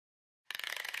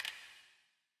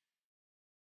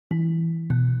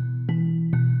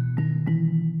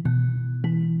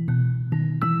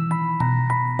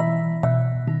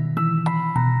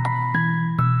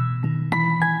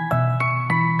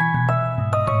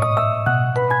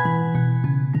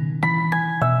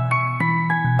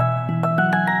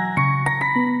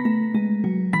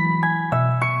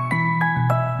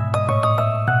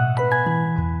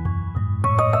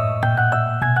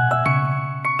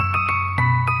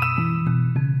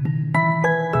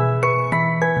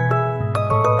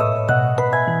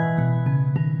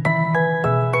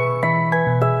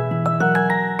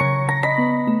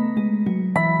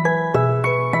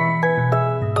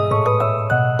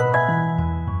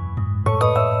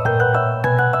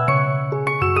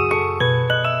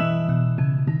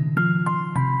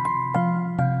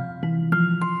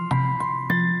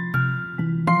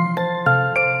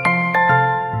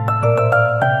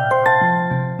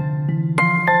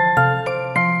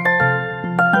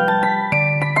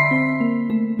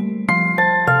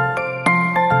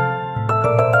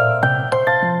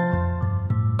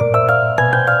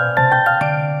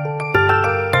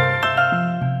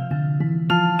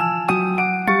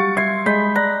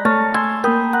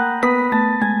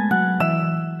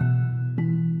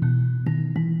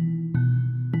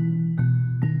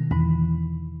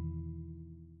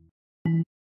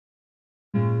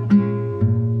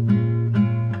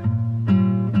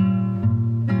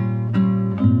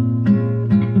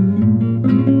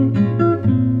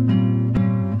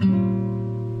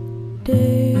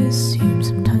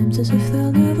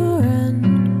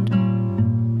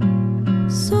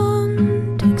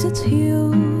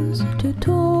to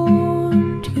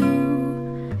taunt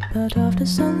you. But after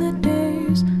sunlit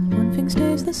days, one thing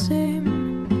stays the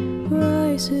same.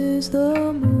 Rises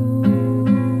the moon.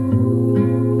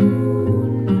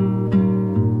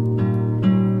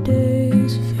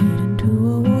 Days fade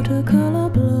into a watercolor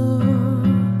blur.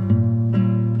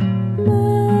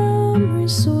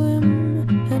 Memories swim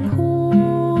and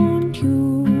haunt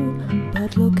you.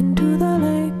 But look into the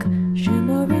lake,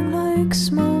 shimmering like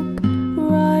smoke.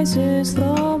 Rises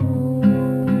the moon.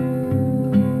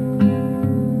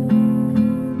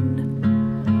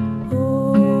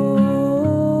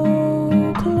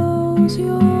 Oh, close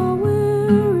your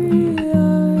weary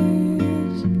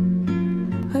eyes.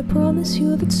 I promise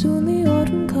you that soon the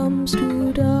autumn comes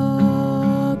to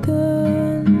darken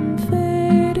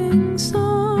fading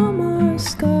summer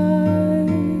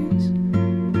skies.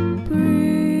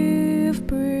 Breathe,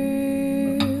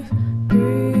 breathe,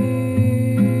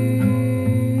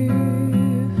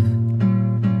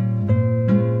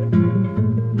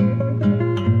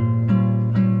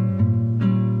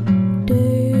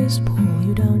 days pull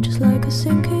you down just like a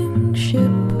sinking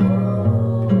ship.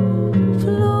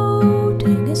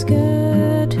 Floating is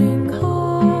getting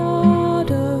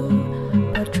harder,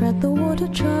 but tread the water,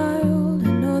 child,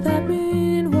 and know that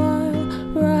meanwhile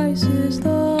rises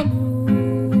the moon.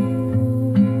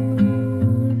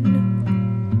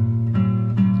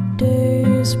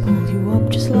 Days pull you up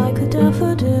just like a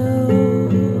daffodil,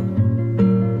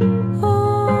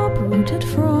 uprooted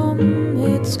from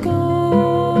its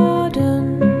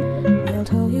garden. They'll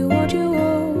tell you what you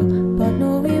owe, but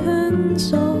no, even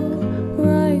so,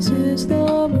 rises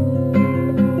the moon.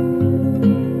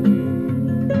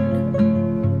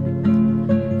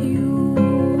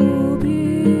 You'll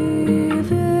be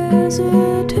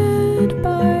visited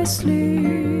by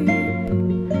sleep.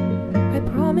 I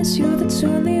promise you that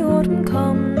soon the autumn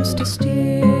comes to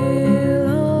steal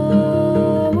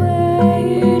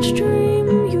away each dream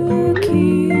you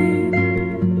keep.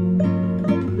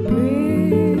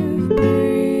 Breathe,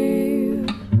 breathe,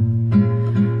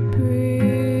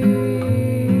 breathe.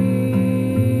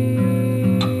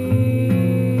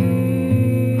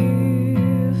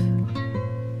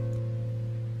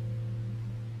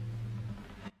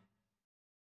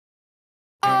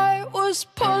 I was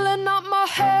pulling out my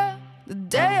hair the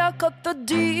day I cut the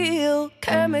deal.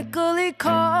 Chemically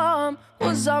calm,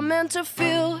 was I meant to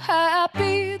feel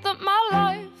happy that my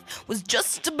life was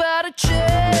just about to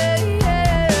change?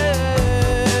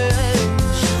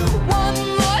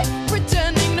 One life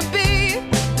pretending to be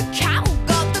the cow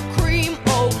got the cream.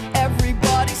 Oh,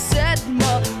 everybody said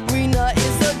Marina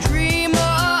is a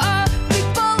dreamer.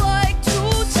 People like to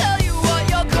tell you what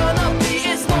you're gonna be.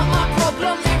 It's not my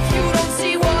problem if you don't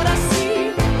see what I see,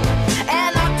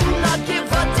 and I do not give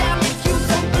a damn if you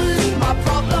don't believe. My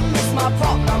problem is my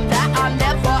problem, that I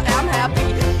never am happy.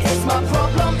 It's my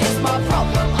problem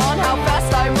on how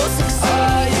fast I will succeed.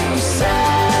 Are you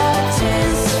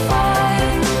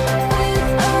satisfied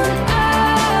with an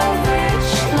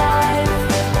average life?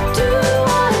 Do I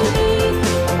need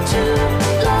to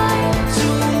lie to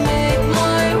make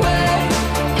my way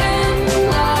in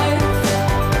life?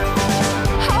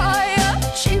 Higher,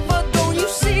 cheaper, don't you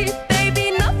see? Baby,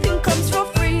 nothing comes for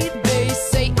free. They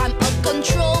say I'm a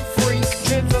control freak,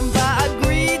 driven by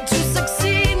greed to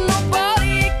succeed.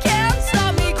 Nobody can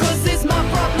stop me, 'cause it's my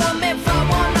problem if I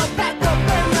wanna pack up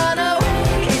and run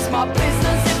away. It's my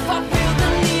business if I feel the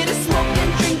need to smoke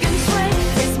and drink and sway.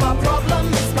 It's my problem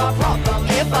if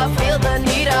I feel the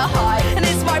need to hide. And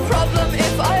it's my problem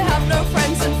if I have no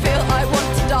friends and feel I want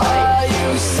to die. Are you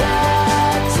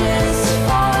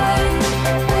satisfied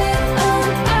with an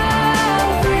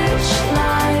average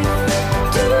life?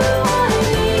 Do I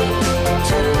need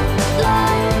to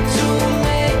lie to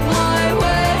make my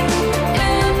way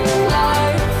in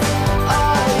life?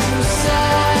 Are you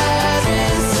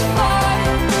satisfied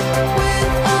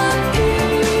with an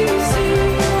easy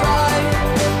ride?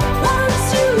 Once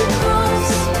you cross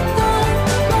the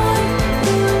line,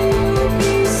 will you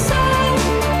be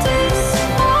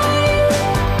satisfied?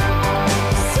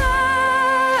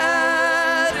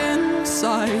 Sad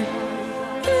inside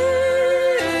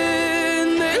in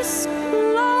this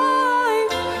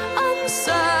life,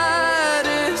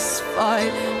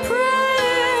 unsatisfied,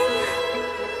 praying.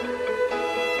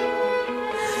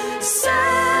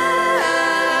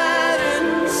 Sad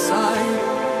inside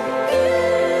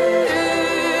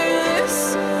this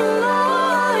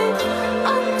life,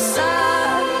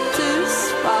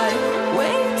 unsatisfied,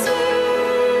 waiting.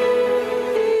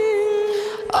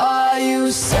 Are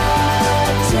you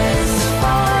satisfied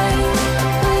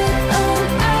with an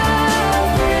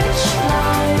average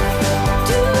life?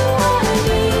 Do I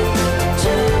need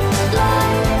to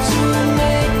lie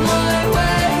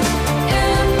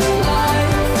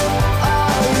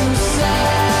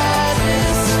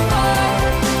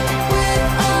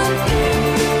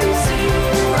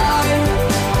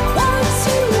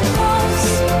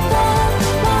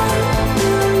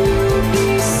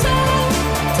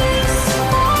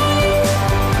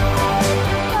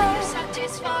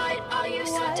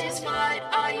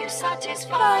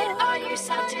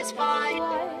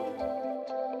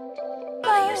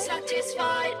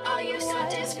satisfied? Are you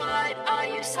satisfied? Are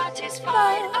you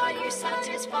satisfied? Are you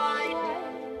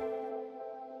satisfied?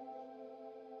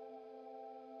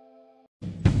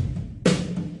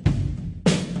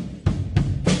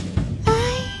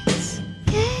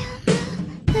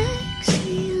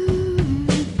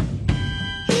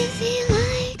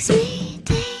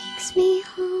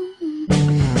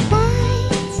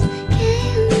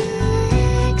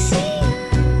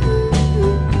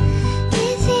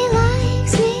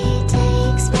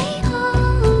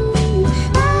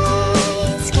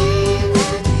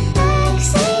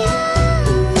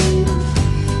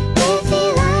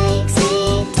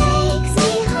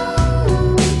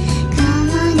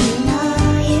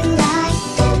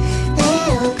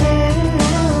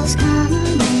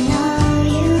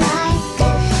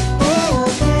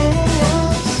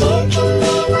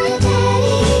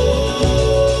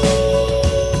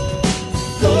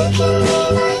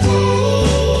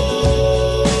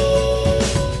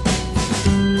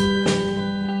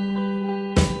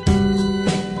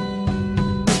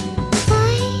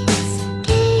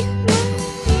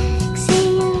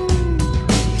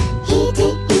 You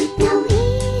can be my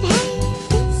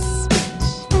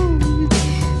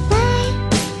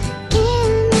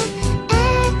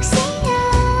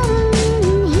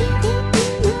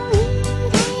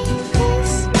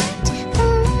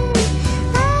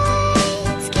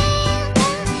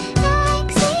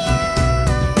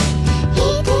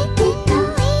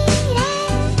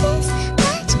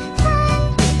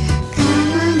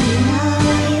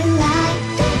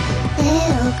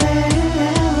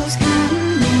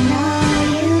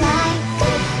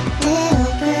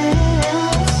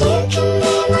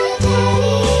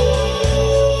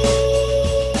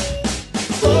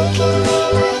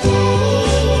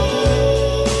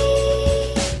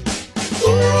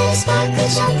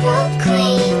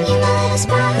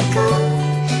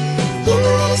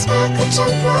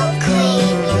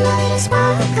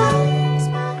daddy.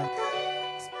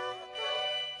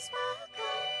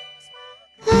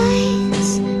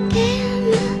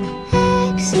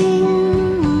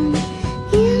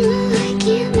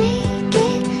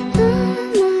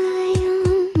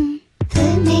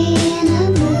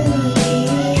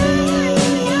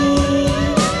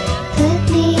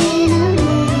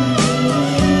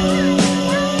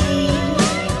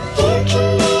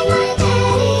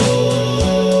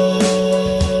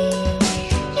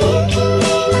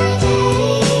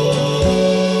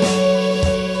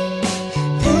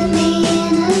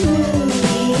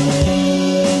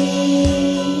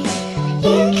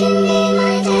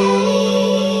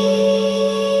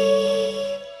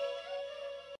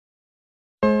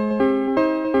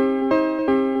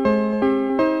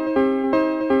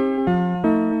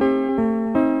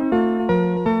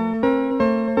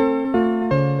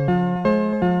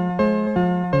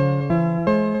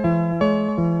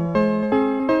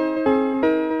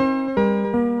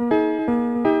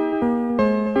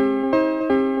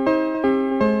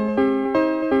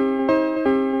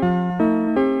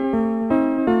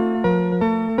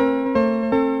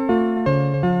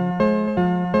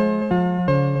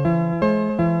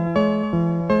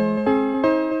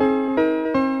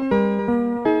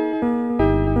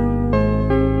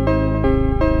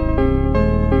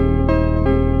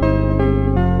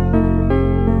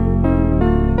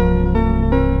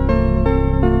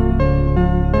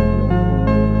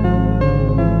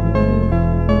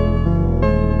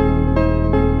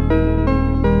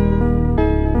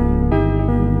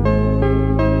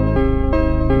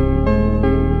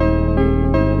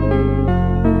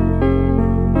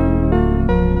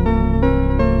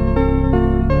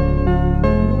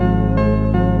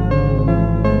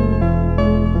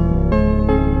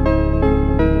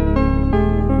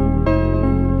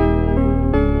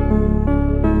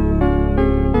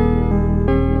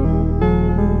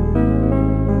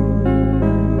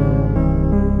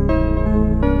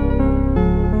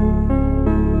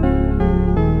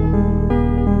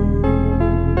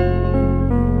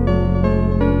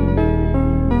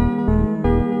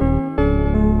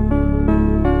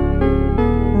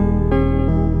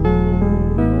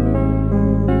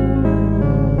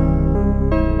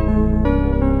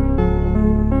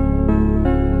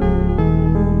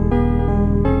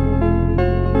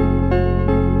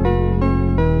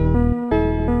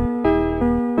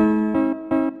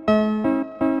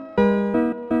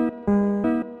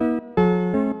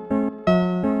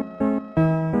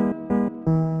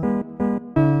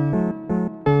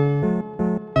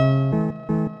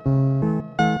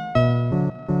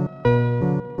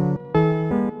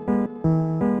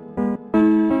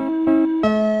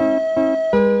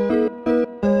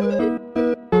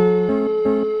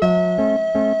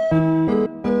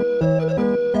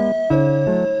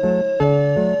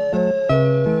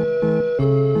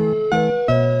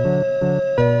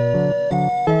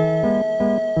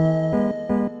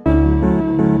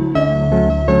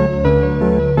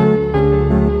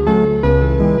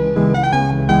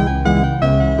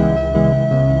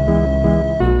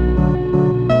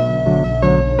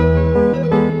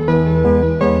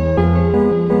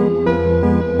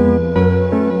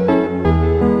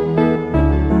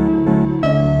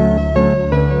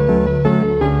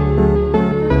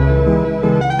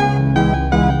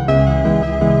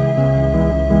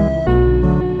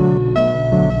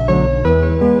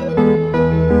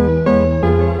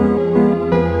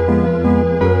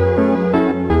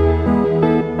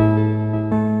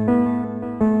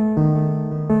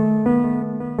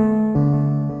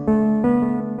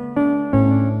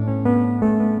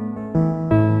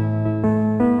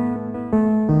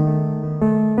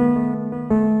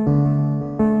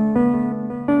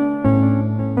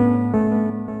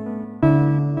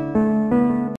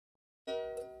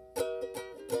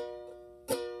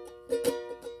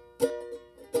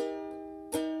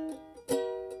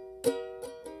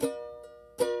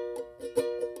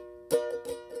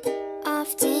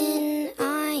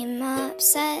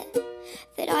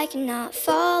 that I cannot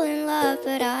fall in love,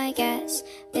 but I guess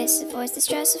this avoids the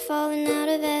stress of falling out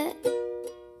of it.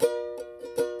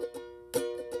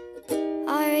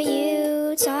 Are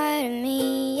you tired of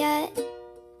me yet?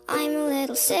 I'm a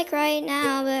little sick right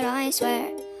now, but I swear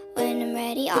when I'm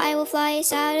ready I will fly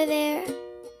us out of here.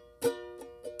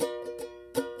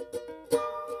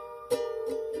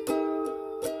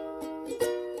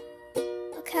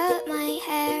 I'll cut my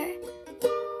hair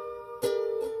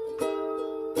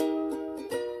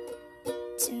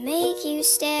to make you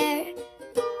stare.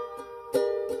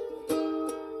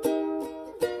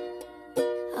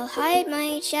 I'll hide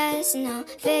my chest and I'll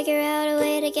figure out a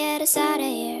way to get us out of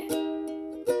here.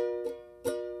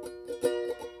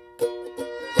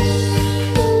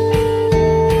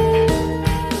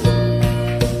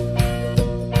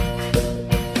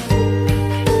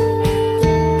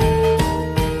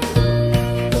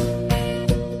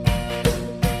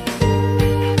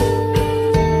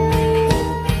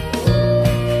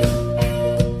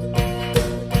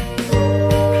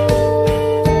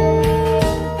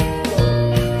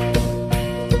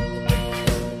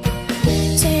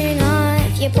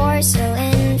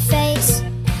 Porcelain face,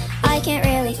 I can't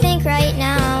really think right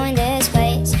now in this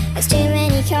place. There's too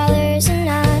many colors,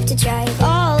 enough to drive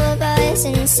all of us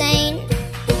insane.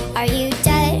 Are you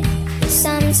dead?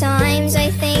 Sometimes I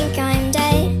think I'm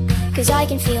dead, 'cause I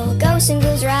can feel ghosts and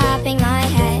ghouls wrapping my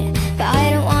head. But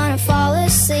I don't wanna fall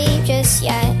asleep just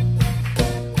yet.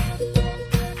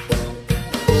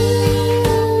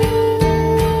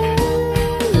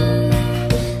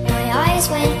 My eyes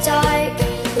went dark,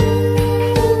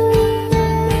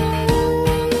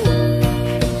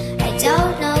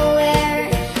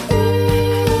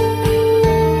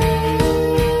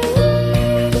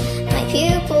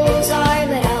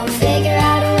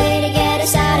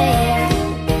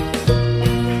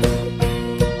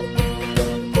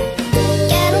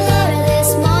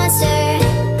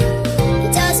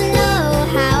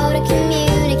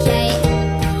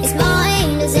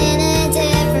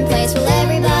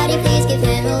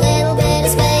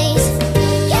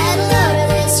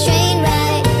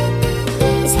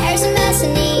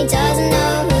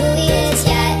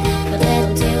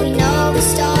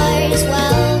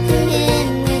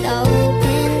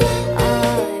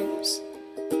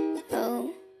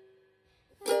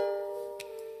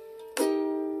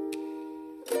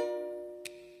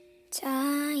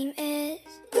 time is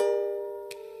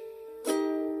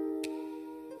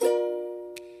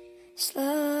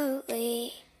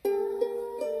slowly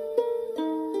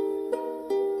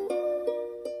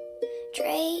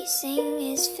tracing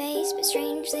his face, but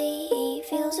strangely he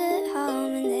feels at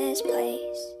home in this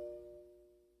place.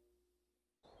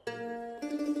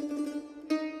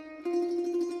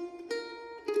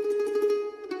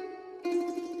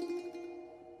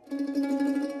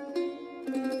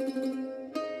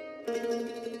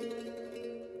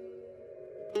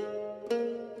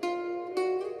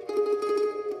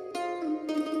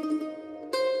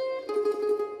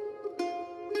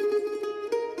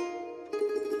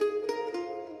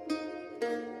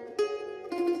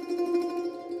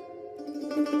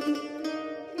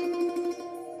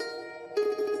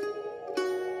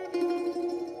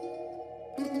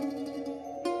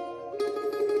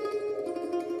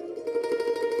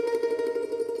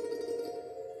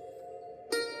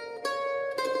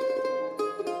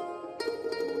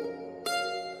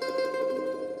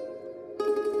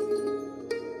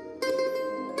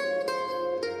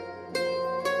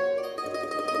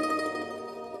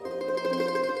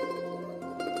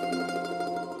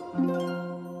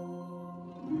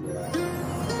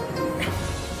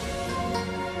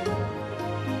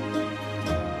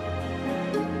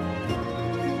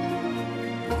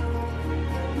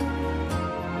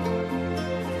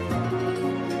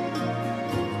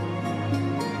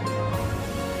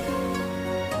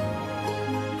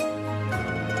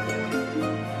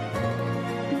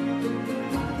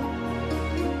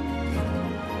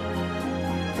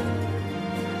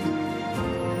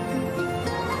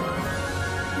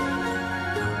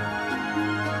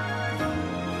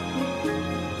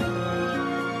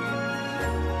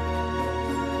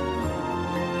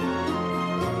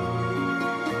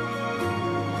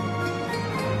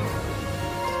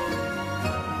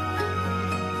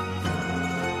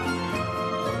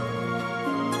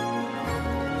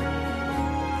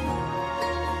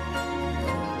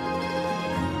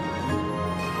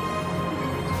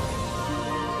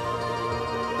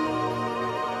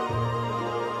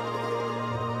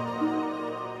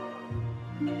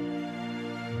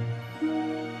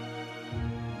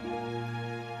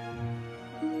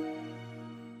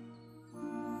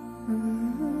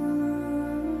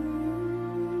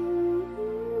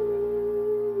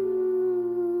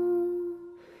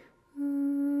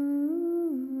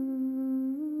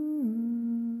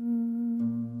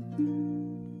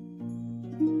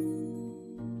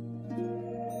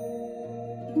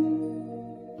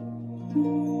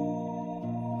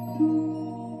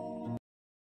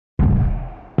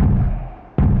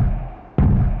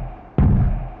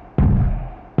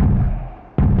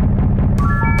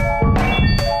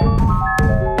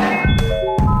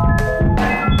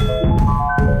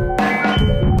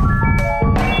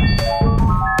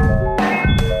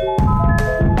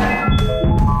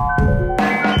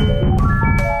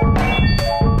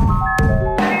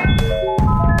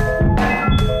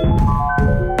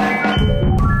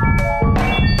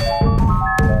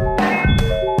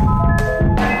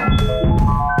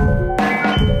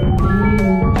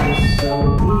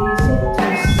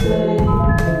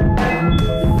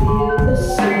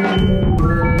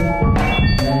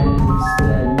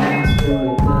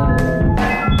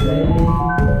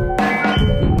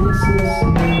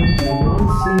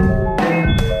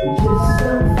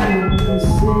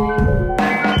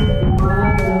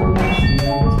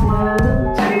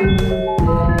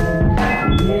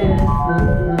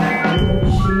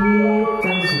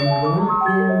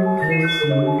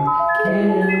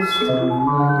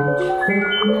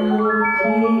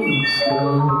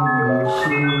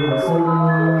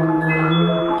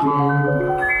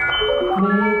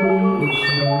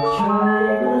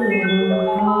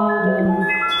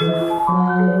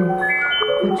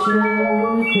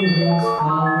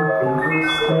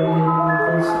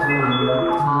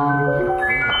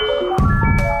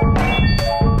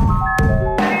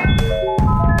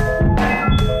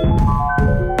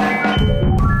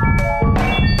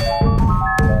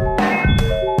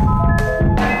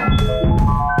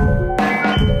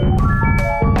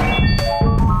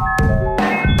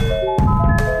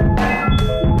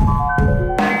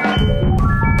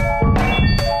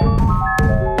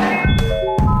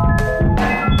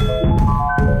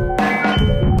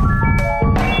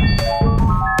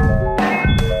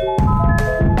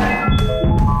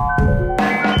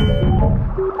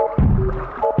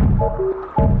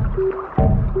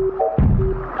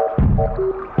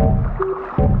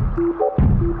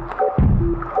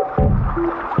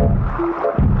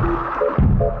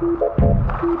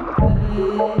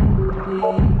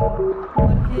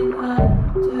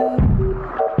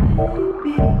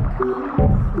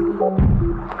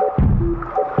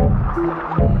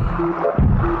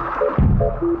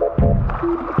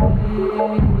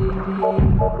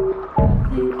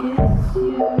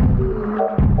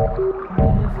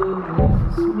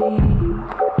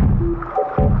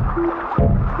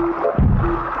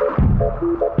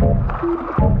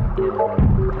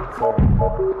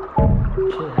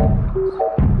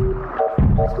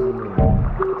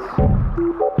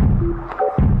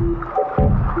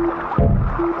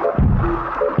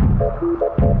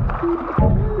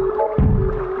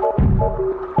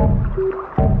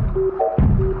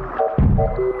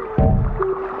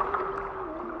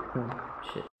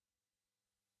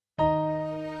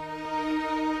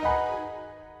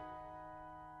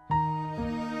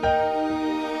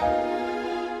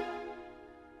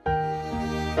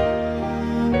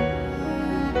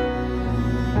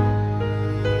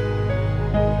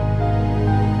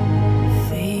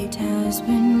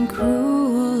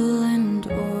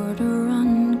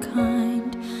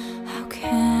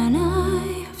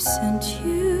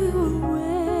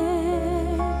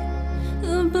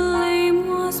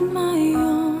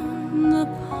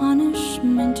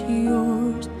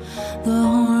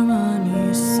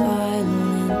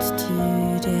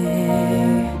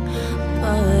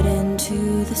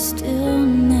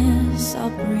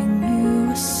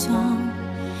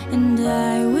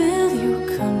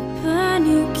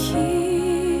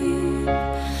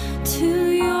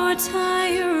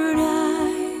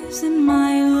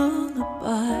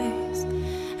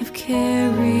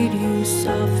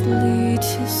 Softly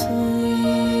to sleep.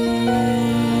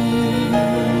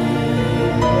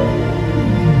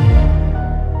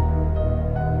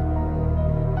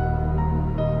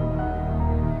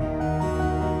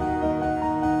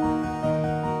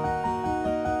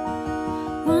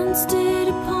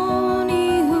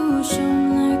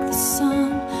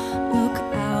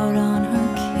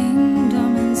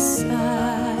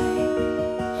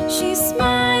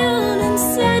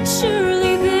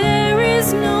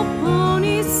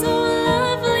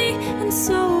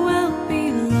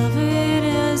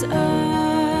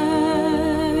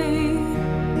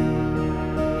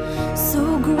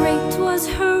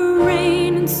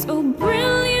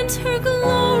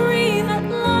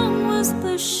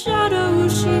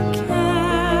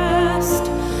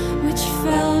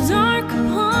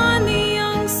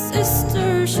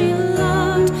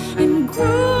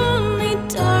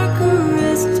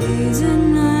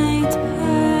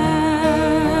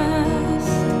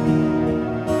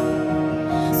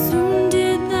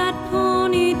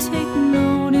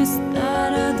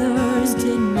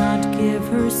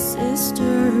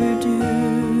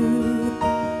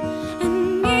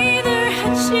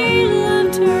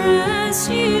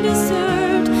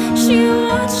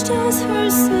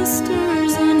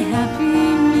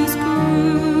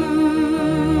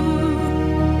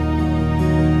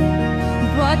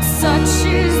 Such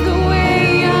is the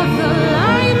way of the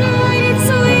limelight, it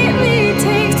sweetly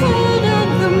takes hold of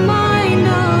the mind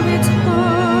of its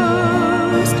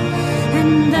host.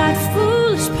 And that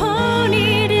foolish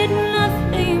pony did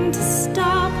nothing to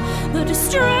stop the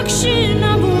destruction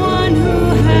of one who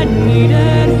had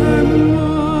needed her most.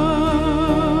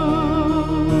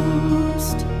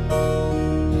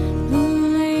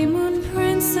 Blue moon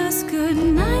princess, good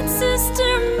night,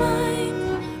 sister mine.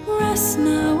 Rest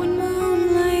now in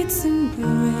moonlight's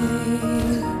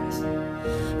embrace.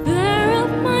 Bear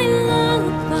up my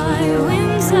lullaby,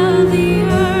 winds of the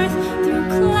earth, through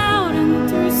cloud and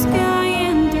through sky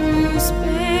and through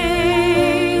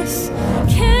space.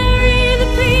 Carry the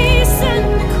peace and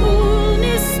the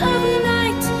coolness of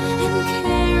night, and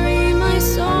carry my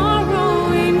sorrow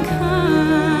in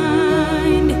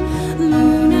kind.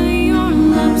 Luna, your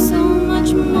love so much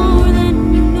more than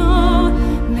you know.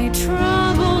 May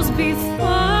troubles be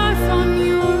far from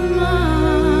your mind,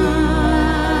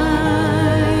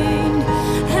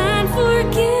 and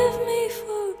forgive me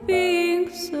for being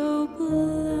so blind.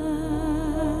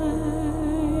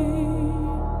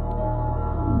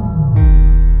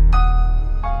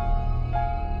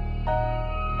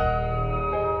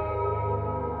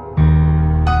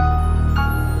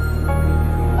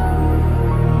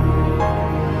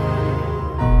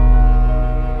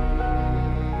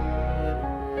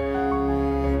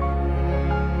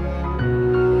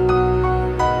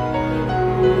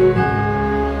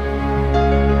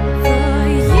 The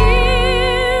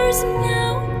years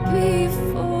now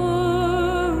before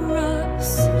us,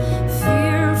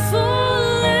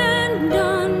 fearful and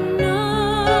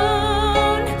unknown,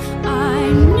 I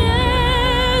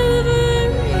never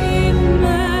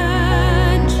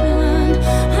imagined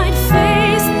I'd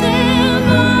face them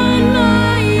on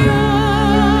my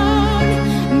own.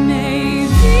 May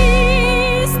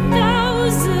these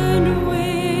thousand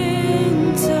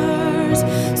winters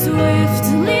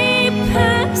swiftly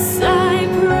pass, I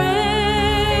pray.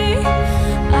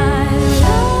 I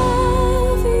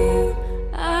love you,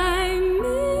 I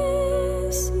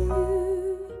miss you,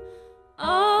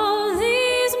 all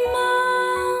these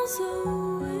miles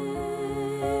away.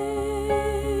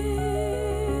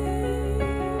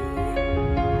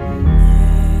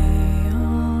 May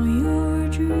all your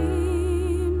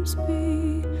dreams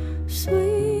be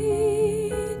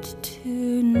sweet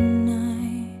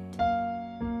tonight,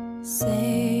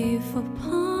 safe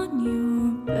upon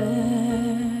your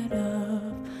bed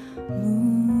of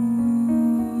moonlight,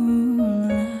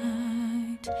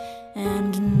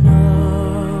 and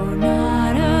know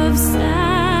not of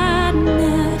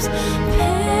sadness,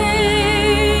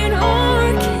 pain,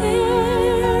 or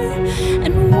care.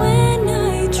 And when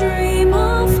I dream,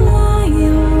 I'll fly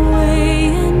away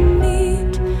and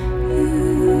meet you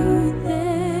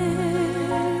there.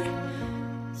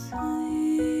 Sleep,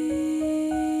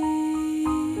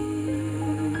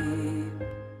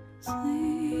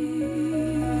 sleep,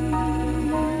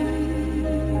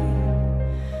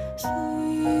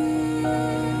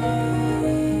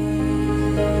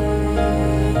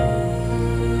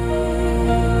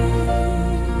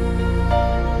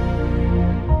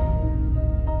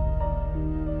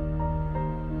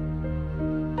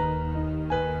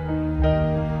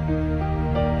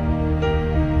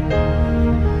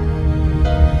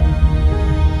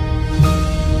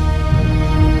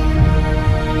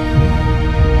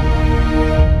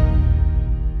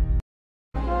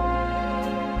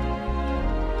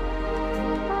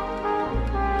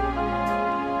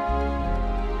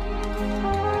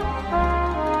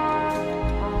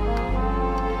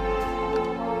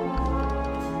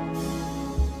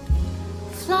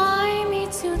 fly me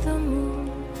to the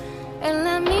moon and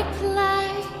let me play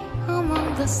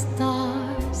among the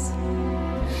stars.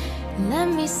 Let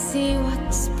me see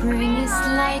what spring is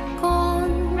like on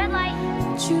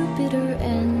Jupiter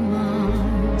and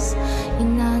Mars.